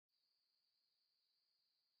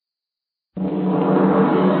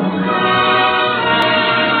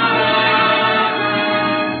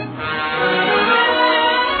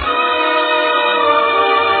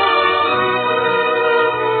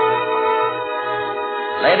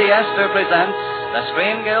Lady Esther presents the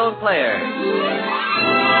Screen Guild Players.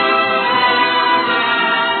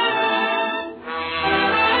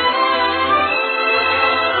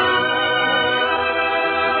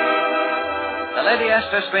 The Lady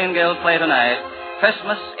Esther Screen Guild play tonight,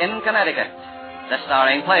 Christmas in Connecticut. The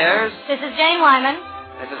starring players... This is Jane Wyman.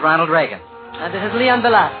 This is Ronald Reagan. And this is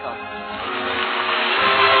Belasco.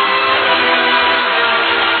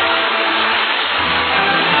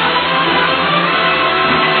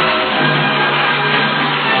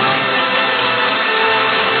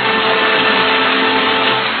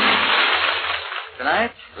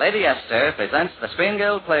 Tonight, Lady Esther presents the Screen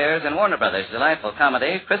Guild Players in Warner Brothers' delightful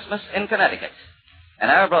comedy, Christmas in Connecticut.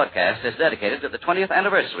 And our broadcast is dedicated to the 20th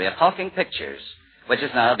anniversary of Talking Pictures, which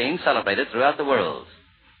is now being celebrated throughout the world.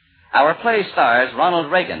 Our play stars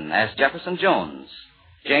Ronald Reagan as Jefferson Jones,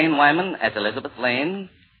 Jane Wyman as Elizabeth Lane,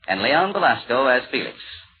 and Leon Belasco as Felix.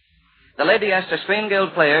 The Lady Esther Screen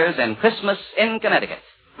Guild Players in Christmas in Connecticut.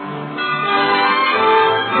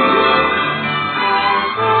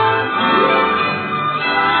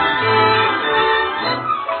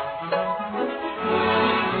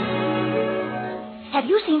 Have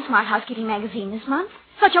you seen Smart Housekeeping magazine this month?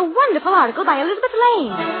 Such a wonderful article by Elizabeth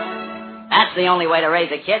Lane. That's the only way to raise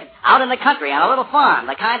a kid. Out in the country on a little farm,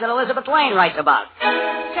 the kind that Elizabeth Lane writes about.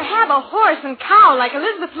 To have a horse and cow like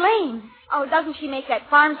Elizabeth Lane. Oh, doesn't she make that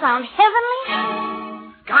farm sound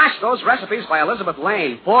heavenly? Gosh, those recipes by Elizabeth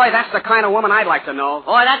Lane. Boy, that's the kind of woman I'd like to know.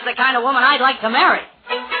 Boy, that's the kind of woman I'd like to marry.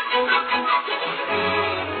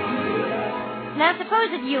 Now, suppose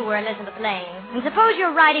that you were Elizabeth Lane, and suppose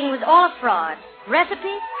your writing was all a fraud.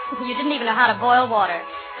 Recipes? You didn't even know how to boil water.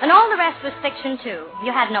 And all the rest was fiction, too.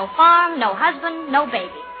 You had no farm, no husband, no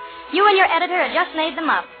baby. You and your editor had just made them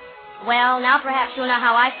up. Well, now perhaps you'll know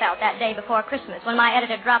how I felt that day before Christmas when my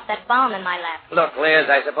editor dropped that bomb in my lap. Look, Liz,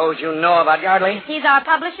 I suppose you know about Yardley? He's our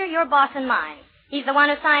publisher, your boss, and mine. He's the one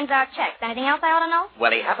who signs our checks. Anything else I ought to know?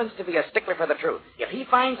 Well, he happens to be a stickler for the truth. If he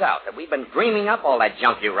finds out that we've been dreaming up all that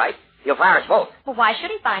junk you write, he'll fire us both. Well, why should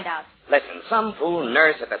he find out? Listen, some fool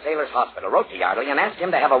nurse at the sailor's hospital wrote to Yardley and asked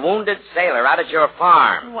him to have a wounded sailor out at your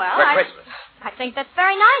farm for Christmas. I think that's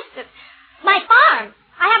very nice. My farm?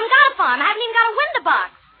 I haven't got a farm. I haven't even got a window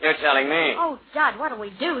box. You're telling me. Oh, Judd, what do we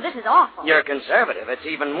do? This is awful. You're conservative. It's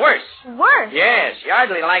even worse. Worse? Yes,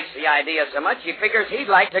 Yardley likes the idea so much he figures he'd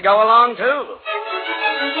like to go along, too.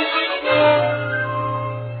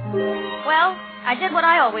 Well, I did what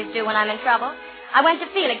I always do when I'm in trouble. I went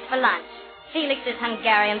to Felix for lunch. Felix is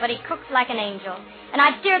Hungarian, but he cooks like an angel. And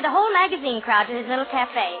I steered the whole magazine crowd to his little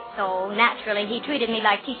cafe. So, naturally, he treated me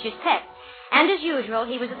like teacher's pet. And as usual,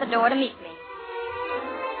 he was at the door to meet me.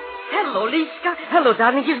 Hello, Liska. Hello,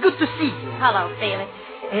 darling. It's good to see you. Hello, Felix.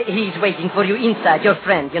 He's waiting for you inside, your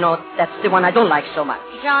friend. You know, that's the one I don't like so much.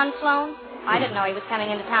 John Sloan? I didn't know he was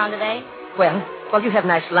coming into town today. Well, you have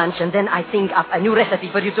nice lunch, and then I think up a new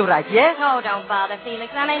recipe for you to write, yes? Oh, don't bother,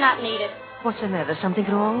 Felix. I may not need it. What's the matter? Something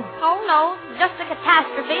wrong? Oh, no. Just a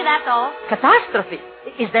catastrophe, that's all. Catastrophe?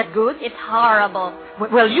 Is that good? It's horrible.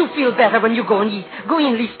 Well, you feel better when you go and eat. Go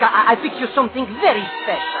in, Liska. I picked you something very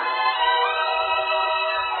special.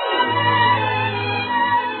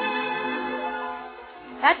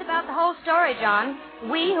 That's about the whole story, John.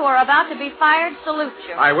 We who are about to be fired salute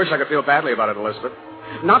you. I wish I could feel badly about it, Elizabeth.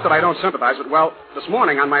 Not that I don't sympathize, but, well, this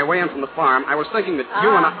morning on my way in from the farm, I was thinking that you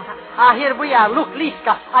and I... here we are. Look,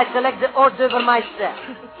 Liska, I select the hors d'oeuvre myself.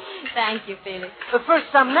 Thank you, Felix. First,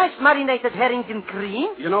 some nice marinated herring and cream.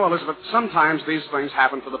 You know, Elizabeth, sometimes these things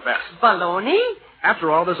happen for the best. Bologna?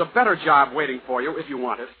 After all, there's a better job waiting for you if you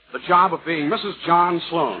want it. The job of being Mrs. John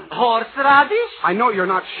Sloan. Horseradish? I know you're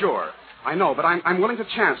not sure. I know, but I'm willing to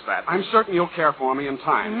chance that. I'm certain you'll care for me in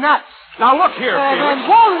time. Nuts. Now, look here, Felix.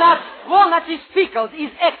 Walnut is pickled.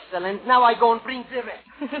 Is excellent. Now I go and bring the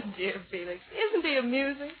rest. Dear Felix, isn't he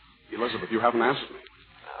amusing? Elizabeth, you haven't answered me.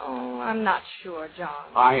 Oh, I'm not sure, John.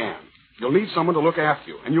 I am. You'll need someone to look after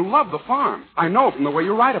you, and you love the farm. I know from the way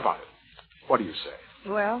you write about it. What do you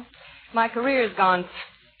say? Well, my career's gone,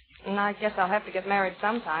 and I guess I'll have to get married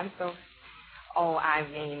sometime, so... Oh, I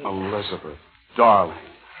mean... Elizabeth, darling.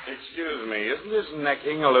 Excuse me, isn't this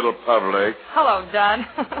necking a little public? Hello, Dad.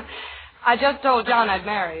 I just told John I'd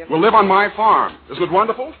marry him. We'll live on my farm. Isn't it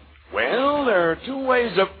wonderful? Well, there are two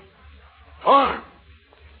ways of... Farm?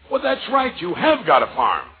 Well, that's right. You have got a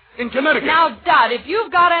farm. In Connecticut. Now, Dad, if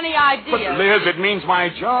you've got any idea... But, Liz, it means my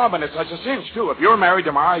job, and it's such a cinch, too. If you're married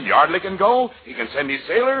tomorrow, Yardley can go. He can send his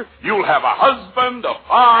sailor. You'll have a husband, a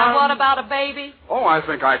farm. And what about a baby? Oh, I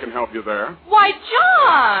think I can help you there. Why,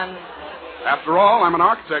 John! After all, I'm an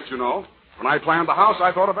architect, you know. When I planned the house,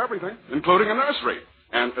 I thought of everything, including a nursery.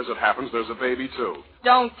 And as it happens, there's a baby, too.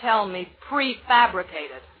 Don't tell me.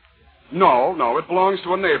 Prefabricated. No, it belongs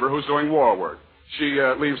to a neighbor who's doing war work. She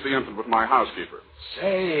leaves the infant with my housekeeper.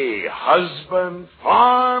 Say, husband,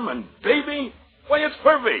 farm, and baby? Why, it's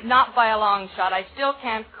perfect. Not by a long shot. I still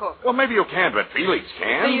can't cook. Well, maybe you can't, but Felix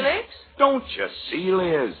can. Felix? Don't you see,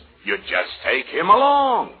 Liz? You just take him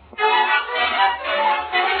along.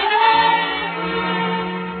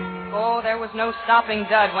 Oh, there was no stopping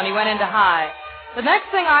Dud when he went into high. The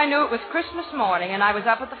next thing I knew, it was Christmas morning, and I was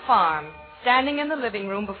up at the farm, standing in the living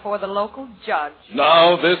room before the local judge.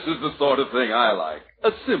 Now, this is the sort of thing I like.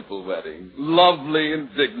 A simple wedding, lovely and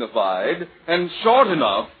dignified, and short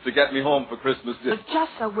enough to get me home for Christmas dinner. But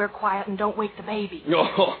just so we're quiet and don't wake the baby.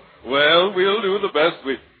 Oh, well, we'll do the best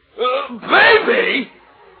we... baby!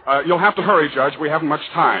 You'll have to hurry, Judge. We haven't much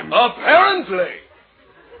time. Apparently.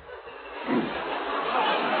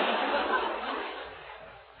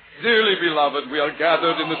 Dearly beloved, we are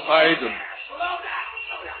gathered in the sight of...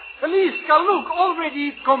 Belasco, look,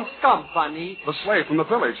 already comes company. The slave from the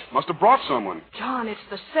village must have brought someone. John, it's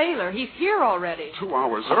the sailor. He's here already. 2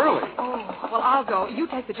 hours early. Oh, well, I'll go. You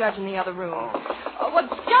take the judge in the other room. Well,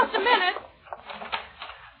 just a minute.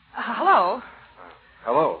 Hello.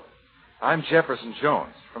 Hello. I'm Jefferson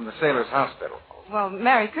Jones from the Sailors' Hospital. Well,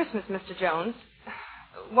 Merry Christmas, Mr. Jones.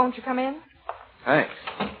 Won't you come in? Thanks.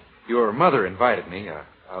 Your mother invited me,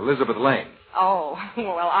 Elizabeth Lane. Oh,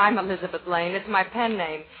 well, I'm Elizabeth Lane. It's my pen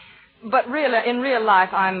name. But really, in real life,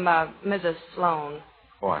 I'm Mrs. Sloan.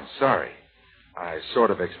 Oh, I'm sorry. I sort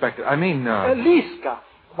of expected... Liska,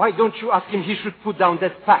 why don't you ask him he should put down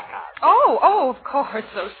that placard? Oh, of course.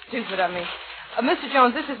 So stupid of me. Mr.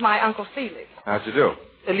 Jones, this is my Uncle Felix. How'd you do?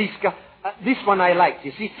 Liska, this one I like.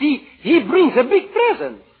 You see, he brings a big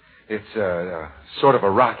present. It's sort of a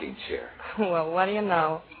rocking chair. Well, what do you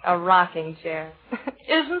know? A rocking chair.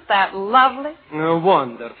 Isn't that lovely?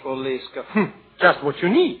 Wonderful, Liska. Just what you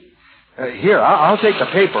need. Here, I'll take the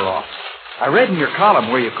paper off. I read in your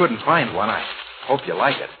column where you couldn't find one. I hope you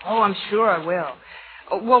like it. Oh, I'm sure I will.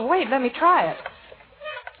 Well, wait, let me try it.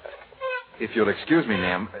 If you'll excuse me,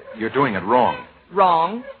 ma'am, you're doing it wrong.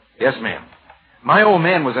 Wrong? Yes, ma'am. My old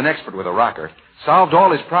man was an expert with a rocker. Solved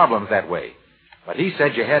all his problems that way. But he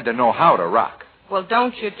said you had to know how to rock. Well,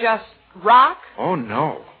 don't you just rock? Oh,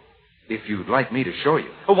 no. If you'd like me to show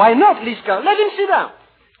you. Why not, Liska? Let him sit down.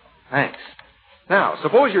 Thanks. Now,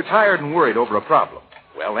 suppose you're tired and worried over a problem.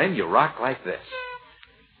 Well, then you rock like this.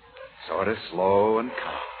 Sort of slow and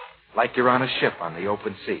calm. Like you're on a ship on the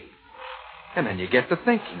open sea. And then you get to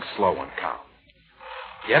thinking slow and calm.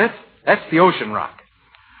 Get it? That's the ocean rock.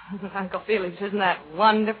 Uncle Felix, isn't that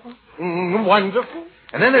wonderful? Wonderful.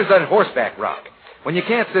 And then there's that horseback rock. When you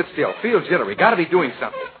can't sit still, feel jittery, got to be doing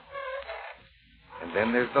something. And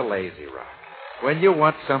then there's the lazy rock. When you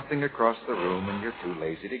want something across the room and you're too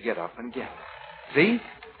lazy to get up and get it. See?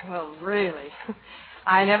 Well, really.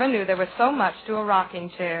 I never knew there was so much to a rocking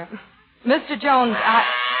chair. Mr. Jones,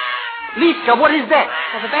 Liska, what is that?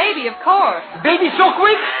 Well, the baby, of course. Baby so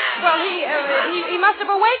quick? Well, he must have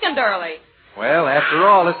awakened early. Well, after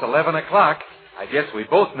all, it's 11 o'clock. I guess we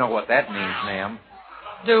both know what that means, ma'am.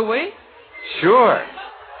 Do we? Sure.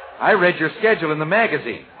 I read your schedule in the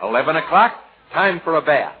magazine. 11 o'clock, time for a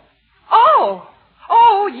bath.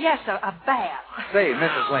 Oh, yes, a bath. Say,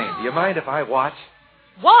 Mrs. Lane, do you mind if I watch?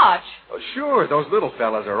 Watch? Oh, sure, those little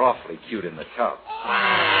fellas are awfully cute in the tub.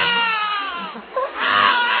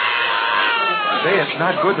 Say, it's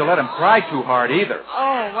not good to let them cry too hard either.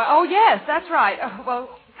 Oh, yes, that's right. Well,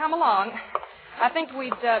 come along. I think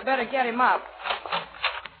we'd better get him up.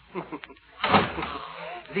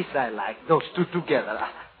 This I like, those two together.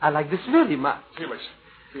 I like this very much. Felix,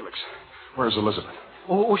 where's Elizabeth?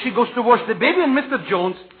 Oh, she goes to wash the baby and Mr.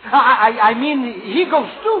 Jones. I mean, he goes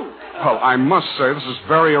too. Well, I must say this is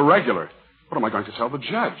very irregular. What am I going to tell the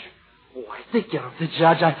judge? Oh, I take care of the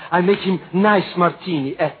judge. I make him nice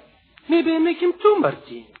martini. Maybe I make him 2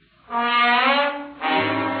 martini.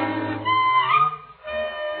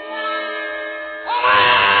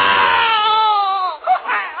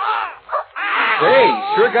 Say,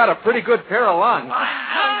 sure got a pretty good pair of lungs.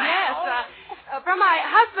 Yes, from my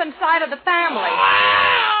husband's side of the family.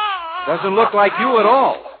 Doesn't look like you at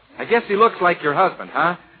all. I guess he looks like your husband,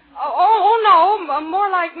 huh? Oh, no, more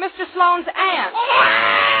like Mr. Sloane's aunt.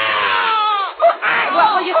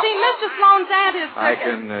 Well, you see, Mr. Sloane's aunt is... I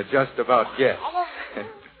can just about guess.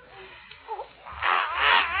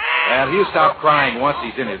 Well, he'll stop crying once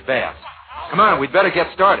he's in his bath. Come on, we'd better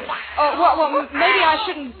get started. Well, maybe I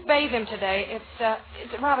shouldn't bathe him today.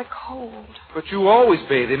 It's rather cold. But you always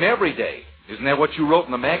bathe him every day. Isn't that what you wrote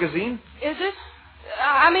in the magazine? Is it?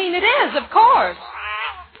 I mean, it is, of course.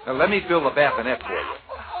 Now, let me fill the bassinet for you.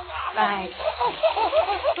 Thanks.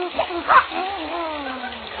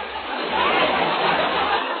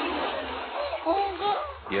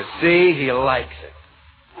 You see, he likes it.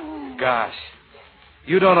 Gosh,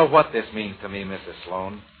 you don't know what this means to me, Mrs.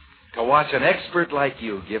 Sloan. To watch an expert like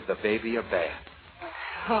you give the baby a bath.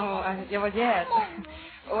 Oh, well, yes.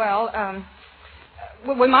 Well,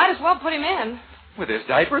 we might as well put him in. With his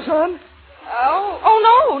diapers on?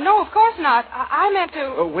 Oh, no, of course not. I meant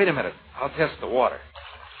to... Oh, wait a minute. I'll test the water.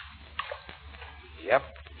 Yep,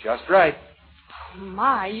 just right.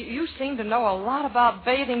 My, you seem to know a lot about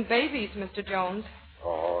bathing babies, Mr. Jones.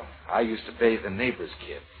 Oh, I used to bathe the neighbor's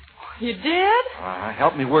kid. You did?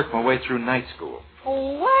 Helped me work my way through night school.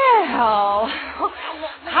 Well,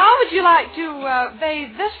 how would you like to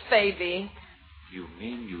bathe this baby? You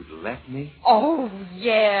mean you'd let me? Oh,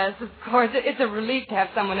 yes, of course. It's a relief to have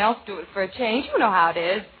someone else do it for a change. You know how it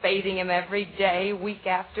is, bathing him every day, week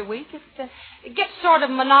after week. It gets sort of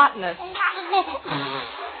monotonous.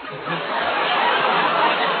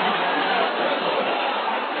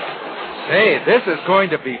 Say, this is going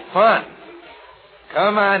to be fun.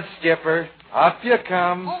 Come on, Skipper. Up you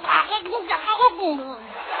come.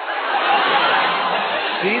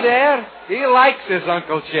 See there? He likes his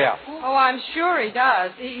Uncle Jeff. Oh, I'm sure he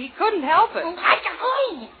does. He couldn't help it.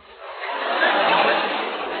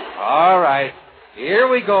 All right. Here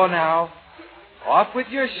we go now. Off with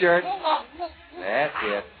your shirt. That's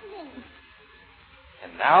it.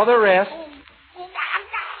 And now the rest.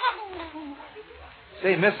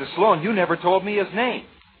 Say, Mrs. Sloan, you never told me his name.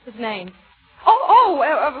 His name?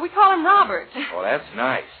 We call him Robert. Oh, that's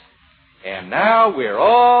nice. And now we're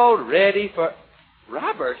all ready for...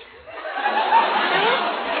 Robert?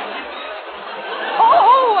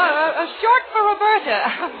 Short for Roberta.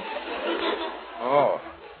 Oh,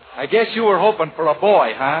 I guess you were hoping for a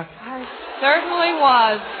boy, huh? I certainly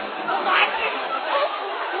was.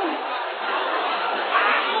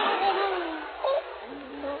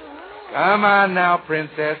 Come on now,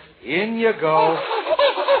 Princess. In you go.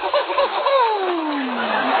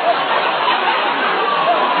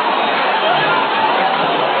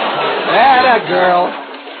 Atta girl.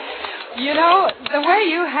 You know, the way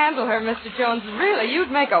you handle her, Mr. Jones, really,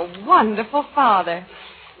 you'd make a wonderful father.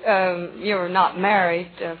 You're not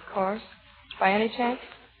married, of course, by any chance?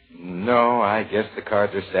 No, I guess the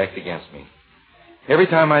cards are stacked against me. Every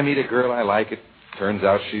time I meet a girl I like, it turns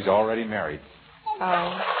out she's already married.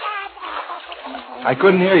 Oh. I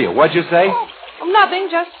couldn't hear you. What'd you say? Nothing,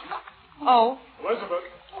 just... Oh. Elizabeth.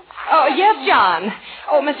 Oh, yes, John.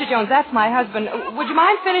 Oh, Mr. Jones, that's my husband. Would you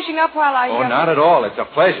mind finishing up while I... Oh, not at all. It's a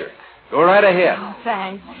pleasure. Go right ahead. Oh,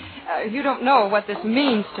 thanks. You don't know what this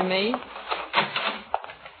means to me.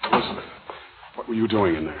 Elizabeth, what were you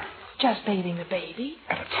doing in there? Just bathing the baby.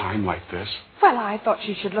 At a time like this? Well, I thought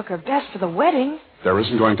she should look her best for the wedding. There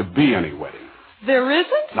isn't going to be any wedding. There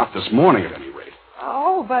isn't? Not this morning, at any rate.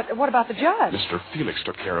 Oh, but what about the judge? Mr. Felix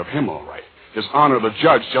took care of him all right. His Honor the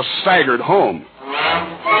Judge just staggered home.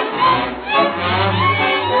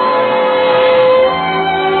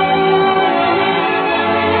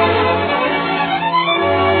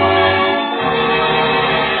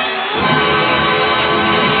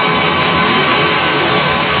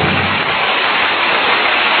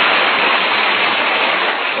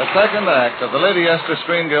 The second act of the Lady Esther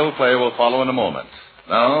Screen Guild play will follow in a moment.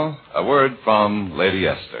 Now, a word from Lady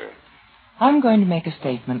Esther. I'm going to make a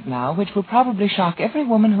statement now which will probably shock every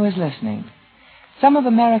woman who is listening. Some of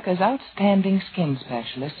America's outstanding skin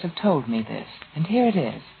specialists have told me this, and here it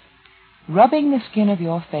is. Rubbing the skin of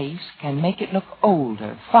your face can make it look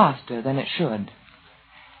older, faster than it should.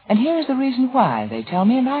 And here is the reason why, they tell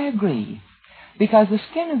me, and I agree. Because the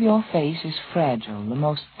skin of your face is fragile, the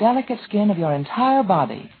most delicate skin of your entire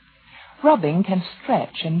body. Rubbing can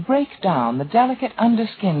stretch and break down the delicate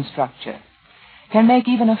underskin structure, can make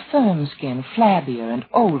even a firm skin flabbier and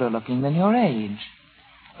older looking than your age.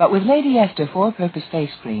 But with Lady Esther Four-Purpose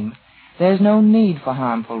Face Cream, there's no need for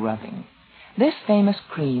harmful rubbing. This famous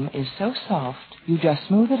cream is so soft, you just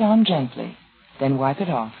smooth it on gently, then wipe it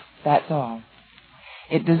off. That's all.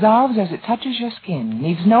 It dissolves as it touches your skin,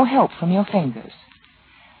 needs no help from your fingers.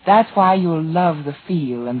 That's why you'll love the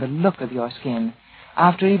feel and the look of your skin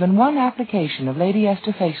after even one application of Lady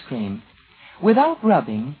Esther Face Cream. Without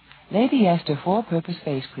rubbing, Lady Esther Four-Purpose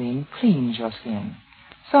Face Cream cleans your skin,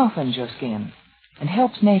 softens your skin, and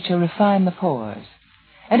helps nature refine the pores.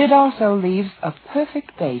 And it also leaves a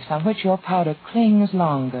perfect base on which your powder clings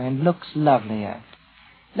longer and looks lovelier.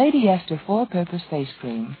 Lady Esther Four-Purpose Face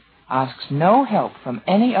Cream asks no help from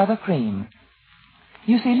any other cream.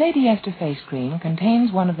 You see, Lady Esther Face Cream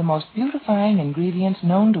contains one of the most beautifying ingredients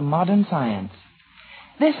known to modern science.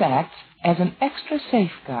 This acts as an extra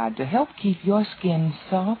safeguard to help keep your skin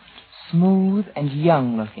soft, smooth, and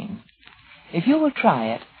young-looking. If you will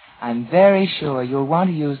try it, I'm very sure you'll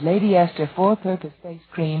want to use Lady Esther Four-Purpose Face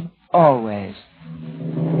Cream always.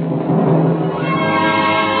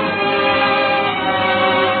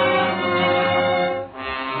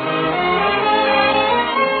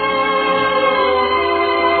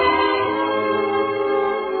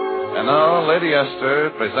 And now, Lady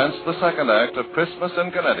Esther presents the second act of Christmas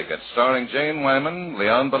in Connecticut, starring Jane Wyman,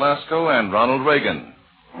 Leon Belasco, and Ronald Reagan.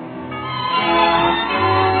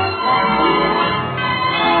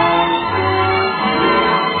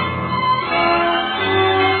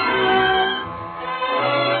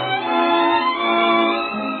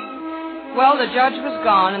 Well, the judge was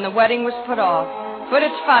gone and the wedding was put off. But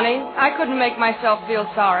it's funny, I couldn't make myself feel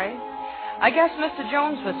sorry. I guess Mr.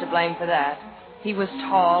 Jones was to blame for that. He was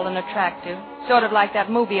tall and attractive, sort of like that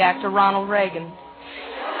movie actor Ronald Reagan.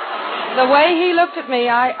 The way he looked at me,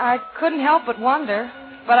 I couldn't help but wonder.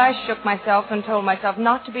 But I shook myself and told myself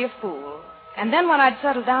not to be a fool. And then when I'd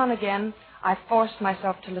settled down again, I forced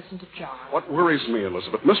myself to listen to John. What worries me,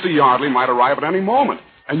 Elizabeth, Mr. Yardley might arrive at any moment.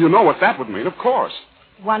 And you know what that would mean, of course.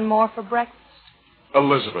 One more for breakfast?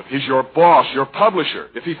 Elizabeth, he's your boss, your publisher.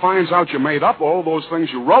 If he finds out you made up all those things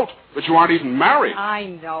you wrote, that you aren't even married. I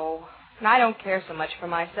know. And I don't care so much for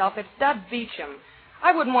myself. It's Dud Beecham.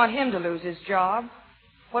 I wouldn't want him to lose his job.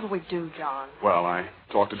 What'll we do, John? Well, I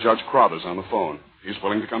talked to Judge Crothers on the phone. He's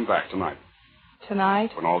willing to come back tonight.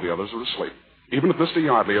 Tonight? When all the others are asleep. Even if Mr.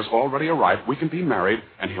 Yardley has already arrived, we can be married,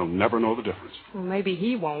 and he'll never know the difference. Well, maybe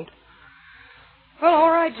he won't. Well,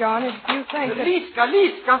 all right, John, if you think that...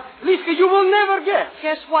 Liska, you will never guess.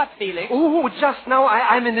 Guess what, Felix? Oh, just now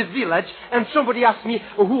I'm in the village, and somebody asked me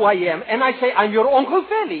who I am, and I say I'm your Uncle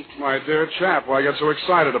Felix. My dear chap, why get so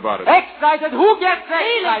excited about it? Excited? Who gets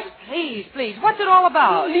excited? Felix, please, what's it all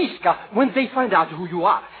about? Liska, when they find out who you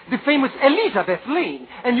are, the famous Elizabeth Lane,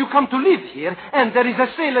 and you come to live here, and there is a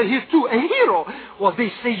sailor here too, a hero, well,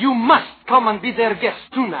 they say you must come and be their guest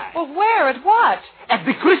tonight. Well, where? At what? At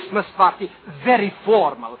the Christmas party. Very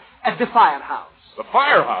formal. At the firehouse. The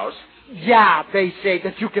firehouse? Yeah, they say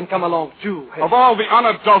that you can come along, too. Of all the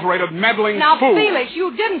unadulterated, meddling Now, fools. Felix,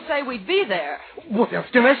 you didn't say we'd be there. What else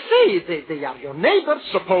can I say? They are your neighbors.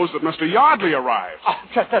 Suppose that Mr. Yardley arrives.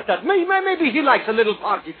 Maybe he likes a little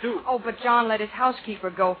party, too. Oh, but John let his housekeeper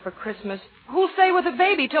go for Christmas. Who'll stay with the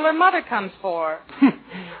baby till her mother comes for her?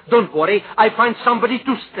 Don't worry. I find somebody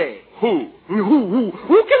to stay. Who? Who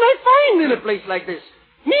can I find in a place like this?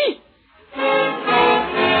 Me.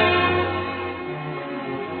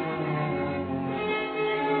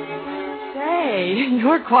 Say,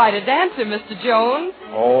 you're quite a dancer, Mr. Jones.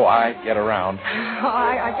 Oh, I get around.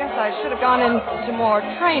 I guess I should have gone into more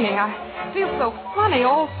training. I feel so funny,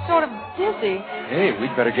 all sort of dizzy. Hey,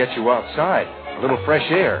 we'd better get you outside. A little fresh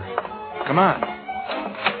air. Come on.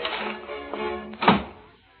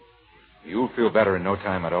 You'll feel better in no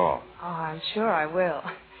time at all. Oh, I'm sure I will.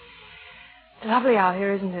 Lovely out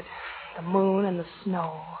here, isn't it? The moon and the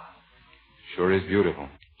snow. Sure is beautiful.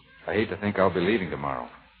 I hate to think I'll be leaving tomorrow.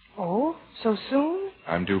 Oh, so soon?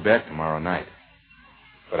 I'm due back tomorrow night.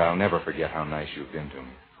 But I'll never forget how nice you've been to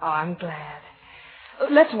me. Oh, I'm glad.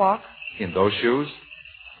 Let's walk. In those shoes?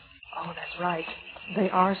 Oh, that's right. They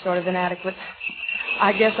are sort of inadequate.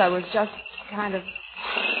 I guess I was just kind of...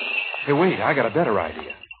 Hey, wait, I got a better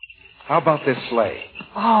idea. How about this sleigh?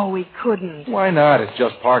 Oh, we couldn't. Why not? It's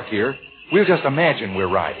just parked here. We'll just imagine we're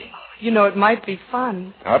riding. You know, it might be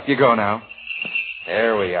fun. Up you go now.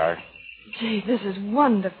 There we are. Gee, this is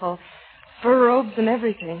wonderful. Fur robes and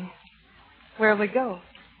everything. Where'll we go?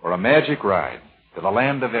 For a magic ride to the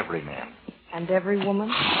land of every man. And every woman?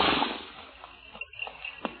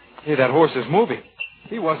 Hey, that horse is moving.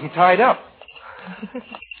 He wasn't tied up.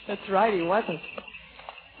 That's right, he wasn't.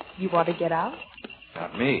 You want to get out?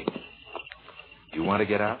 Not me. You want to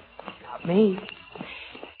get out? Not me.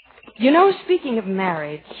 You know, speaking of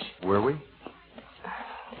marriage... Were we?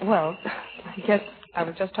 Well, I guess I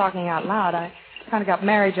was just talking out loud. I kind of got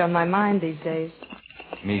marriage on my mind these days.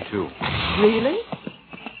 Me too. Really?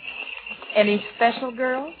 Any special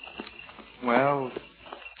girl? Well,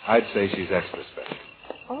 I'd say she's extra special.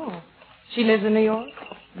 Oh. She lives in New York?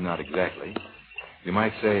 Not exactly. You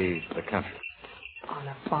might say the country. On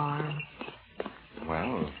a farm?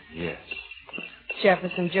 Well, yes.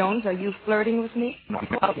 Jefferson Jones, are you flirting with me?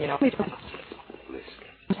 You know.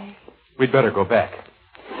 Listen. We'd better go back.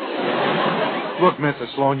 Look,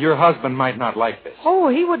 Mrs. Sloan, your husband might not like this. Oh,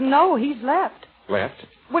 he wouldn't know. He's left. Left?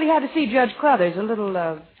 Well, he had to see Judge Crothers, a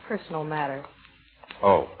little personal matter.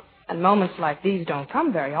 Oh. And moments like these don't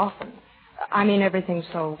come very often. I mean, everything's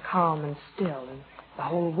so calm and still, and the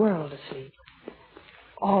whole world asleep.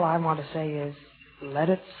 All I want to say is, let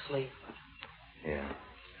it sleep. Yeah,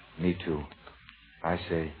 me too. I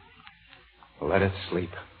say, let it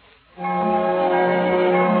sleep.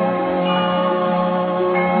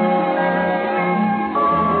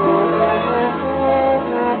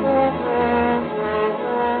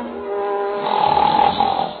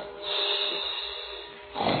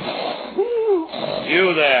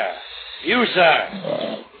 You there. You,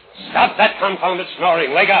 sir. Stop that confounded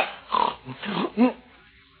snoring. Wake up.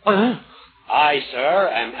 I, sir,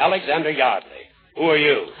 am Alexander Yardley. Who are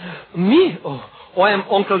you? Me? Oh, I am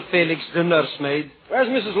Uncle Felix, the nursemaid. Where's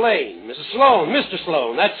Mrs. Lane? Mrs. Sloan? Mr.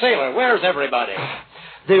 Sloan? That sailor? Where's everybody?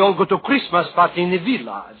 They all go to Christmas party in the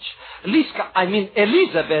village.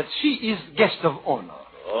 Elizabeth, she is guest of honor.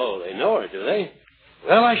 Oh, they know her, do they?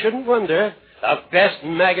 Well, I shouldn't wonder. The best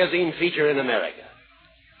magazine feature in America.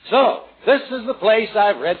 So, this is the place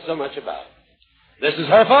I've read so much about. This is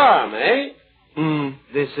her farm, eh?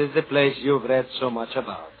 This is the place you've read so much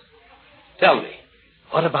about. Tell me,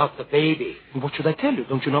 what about the baby? What should I tell you?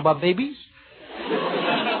 Don't you know about babies?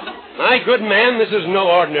 My good man, this is no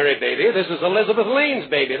ordinary baby. This is Elizabeth Lane's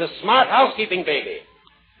baby, the smart housekeeping baby.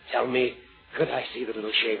 Tell me, could I see the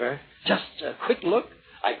little shaver? Just a quick look.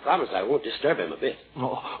 I promise I won't disturb him a bit.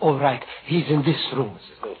 Oh, all right. He's in this room.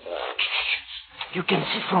 You can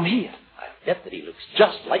see from here. I bet that he looks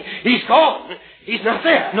just like... He's gone. He's not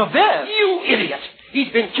there. Not there? You idiot.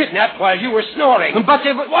 He's been kidnapped while you were snoring. But...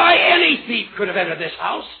 Why, any thief could have entered this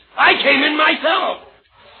house. I came in myself.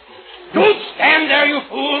 Don't stand there, you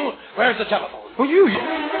fool. Where's the telephone? Oh, you...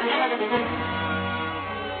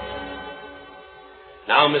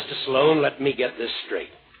 Now, Mr. Sloan, let me get this straight.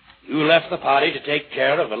 You left the party to take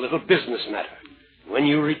care of a little business matter. When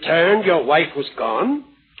you returned, your wife was gone?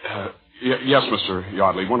 Yes, Mr.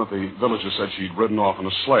 Yardley. One of the villagers said she'd ridden off in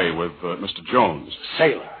a sleigh with Mr. Jones.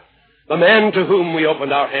 Sailor. The man to whom we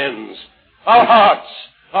opened our hands. Our hearts.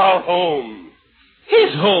 Our home.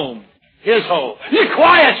 His home. His home. Be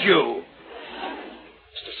quiet, you!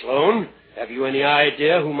 Mr. Sloan, have you any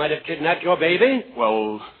idea who might have kidnapped your baby?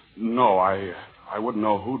 Well, no, I wouldn't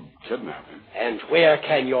know who'd kidnapped him. And where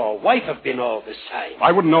can your wife have been all this time?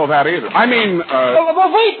 I wouldn't know that either. I mean,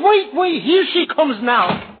 Wait. Here she comes now.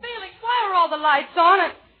 Felix, why are all the lights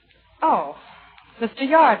on? Oh, Mr.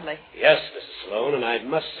 Yardley. Yes, Mrs. Sloan, and I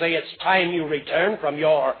must say it's time you returned from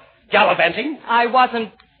your gallivanting. I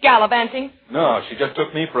wasn't gallivanting. No, she just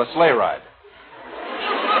took me for a sleigh ride.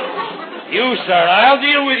 You, sir, I'll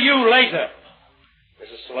deal with you later.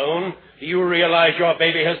 Mrs. Sloan, do you realize your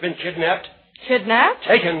baby has been kidnapped? Kidnapped?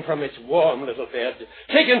 Taken from its warm little bed.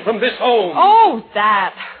 Taken from this home. Oh,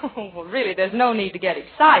 that. Well, really, there's no need to get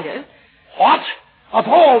excited. What? Of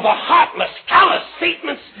all the heartless, callous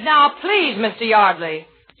statements... Now, please, Mr. Yardley.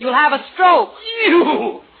 You'll have a stroke.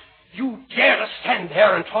 You dare to stand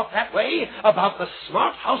there and talk that way about the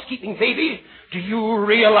smart housekeeping baby? Do you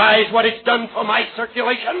realize what it's done for my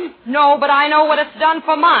circulation? No, but I know what it's done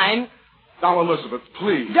for mine. Now, Elizabeth,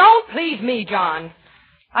 please. Don't please me, John.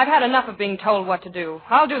 I've had enough of being told what to do.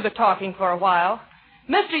 I'll do the talking for a while.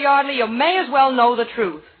 Mr. Yardley, you may as well know the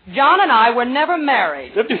truth. John and I were never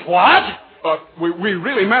married. What? We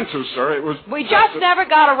really meant to, sir. It was... We just never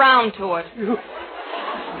got around to it.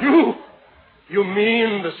 You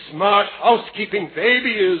mean the smart housekeeping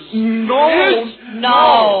baby is... No.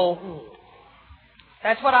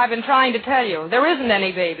 That's what I've been trying to tell you. There isn't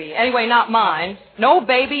any baby. Anyway, not mine. No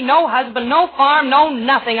baby, no husband, no farm, no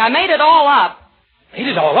nothing. I made it all up. Made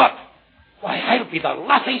it all up? Why, I'll be the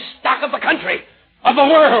laughing stock of the country, of the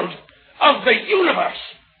world, of the universe.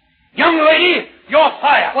 Young lady, you're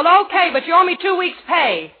fired. Well, okay, but you owe me 2 weeks'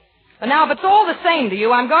 pay. And now, if it's all the same to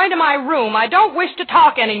you, I'm going to my room. I don't wish to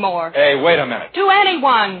talk anymore. Hey, wait a minute. To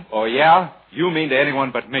anyone. Oh, yeah? You mean to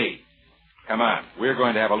anyone but me. Come on. We're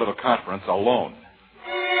going to have a little conference alone.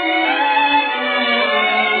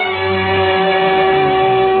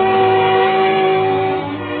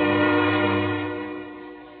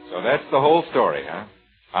 So that's the whole story, huh?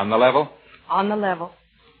 On the level? On the level.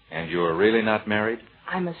 And you're really not married?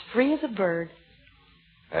 I'm as free as a bird.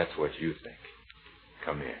 That's what you think.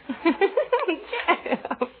 Come here. Liska,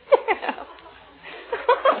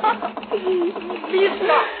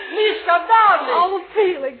 darling. Oh,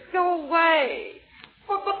 Felix, go away.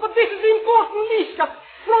 But this is important, Liska,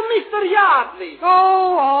 from Mr. Yardley.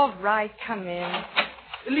 Oh, all right, come in.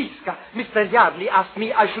 Liska, Mr. Yardley asked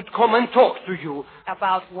me I should come and talk to you.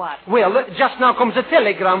 About what? Well, just now comes a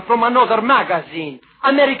telegram from another magazine,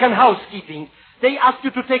 American Housekeeping. They asked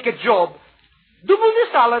you to take a job. Double the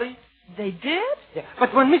salary. They did? Yeah.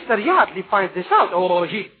 But when Mr. Yardley finds this out,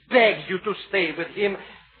 he begs you to stay with him.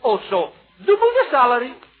 Also, Double the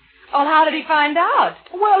salary. Well, how did he find out?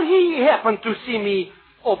 Well, he happened to see me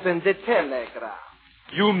open the telegram.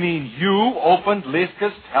 You mean you opened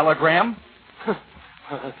Liska's telegram?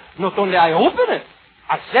 Not only I open it,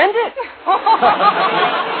 I send it.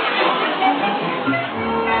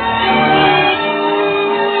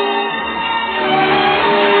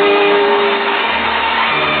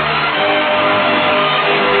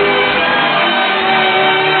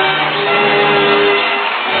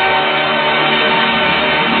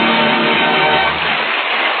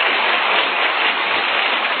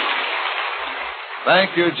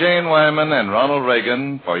 Thank you, Jane Wyman and Ronald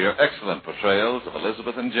Reagan, for your excellent portrayals of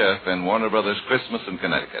Elizabeth and Jeff in Warner Brothers' Christmas in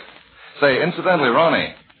Connecticut. Say, incidentally,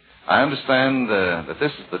 Ronnie, I understand that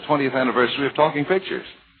this is the 20th anniversary of Talking Pictures.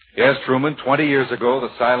 Yes, Truman, 20 years ago, the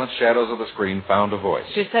silent shadows of the screen found a voice.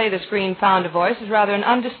 To say the screen found a voice is rather an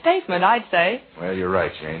understatement, I'd say. Well, you're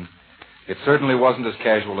right, Jane. It certainly wasn't as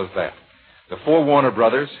casual as that. The four Warner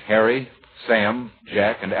brothers, Harry, Sam,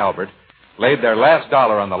 Jack, and Albert, laid their last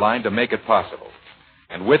dollar on the line to make it possible.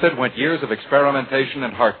 And with it went years of experimentation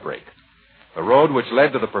and heartbreak. The road which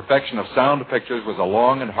led to the perfection of sound pictures was a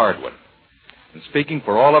long and hard one. And speaking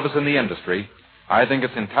for all of us in the industry, I think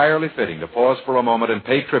it's entirely fitting to pause for a moment and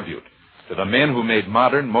pay tribute to the men who made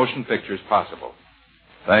modern motion pictures possible.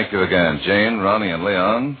 Thank you again, Jane, Ronnie, and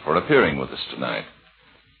Leon, for appearing with us tonight.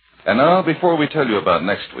 And now, before we tell you about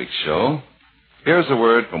next week's show, here's a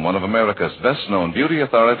word from one of America's best-known beauty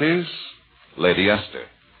authorities, Lady Esther.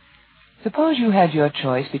 Suppose you had your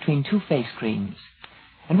choice between two face creams,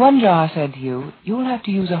 and one jar said to you, you will have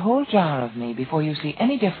to use a whole jar of me before you see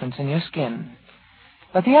any difference in your skin.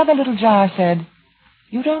 But the other little jar said,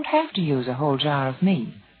 you don't have to use a whole jar of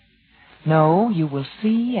me. No, you will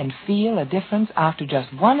see and feel a difference after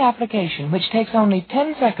just one application, which takes only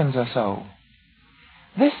 10 seconds or so.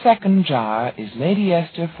 This second jar is Lady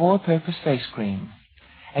Esther Four-Purpose Face Cream,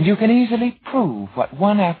 and you can easily prove what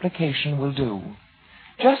one application will do.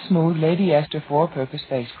 Just smooth Lady Esther Four-Purpose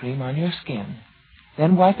Face Cream on your skin.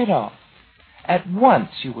 Then wipe it off. At once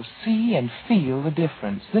you will see and feel the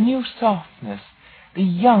difference, the new softness, the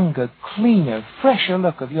younger, cleaner, fresher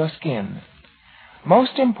look of your skin.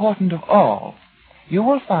 Most important of all, you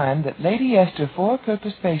will find that Lady Esther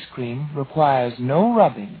Four-Purpose Face Cream requires no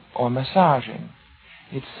rubbing or massaging.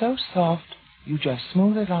 It's so soft, you just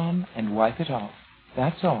smooth it on and wipe it off.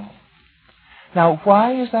 That's all. Now,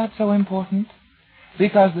 why is that so important?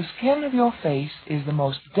 Because the skin of your face is the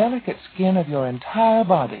most delicate skin of your entire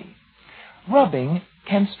body. Rubbing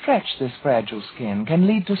can stretch this fragile skin, can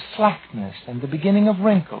lead to slackness and the beginning of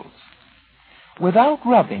wrinkles. Without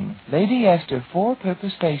rubbing, Lady Esther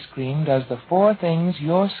Four-Purpose Face Cream does the 4 things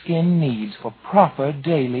your skin needs for proper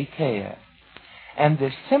daily care. And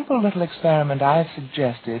this simple little experiment I've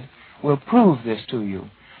suggested will prove this to you,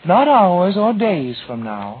 not hours or days from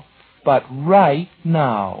now, but right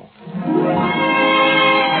now.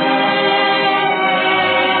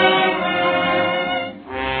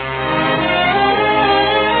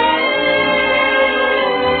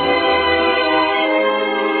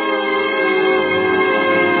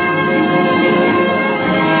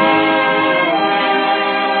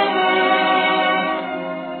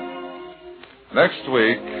 Next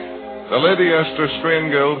week, the Lady Esther Screen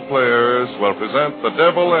Guild players will present The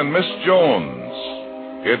Devil and Miss Jones.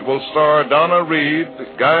 It will star Donna Reed,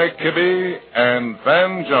 Guy Kibbe, and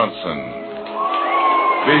Van Johnson.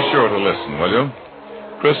 Be sure to listen, will you?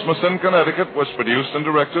 Christmas in Connecticut was produced and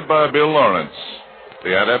directed by Bill Lawrence.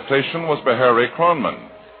 The adaptation was by Harry Cronman.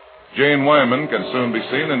 Jane Wyman can soon be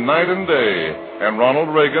seen in Night and Day, and Ronald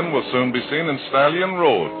Reagan will soon be seen in Stallion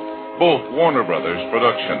Road, both Warner Brothers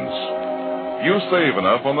productions. You save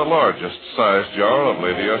enough on the largest size jar of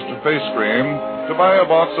Lady Esther face cream to buy a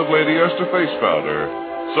box of Lady Esther face powder.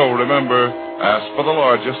 So remember, ask for the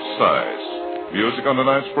largest size. Music on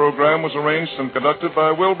tonight's program was arranged and conducted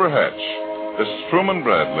by Wilbur Hatch. This is Truman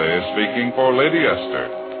Bradley speaking for Lady Esther.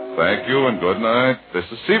 Thank you and good night. This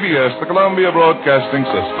is CBS, the Columbia Broadcasting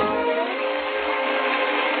System.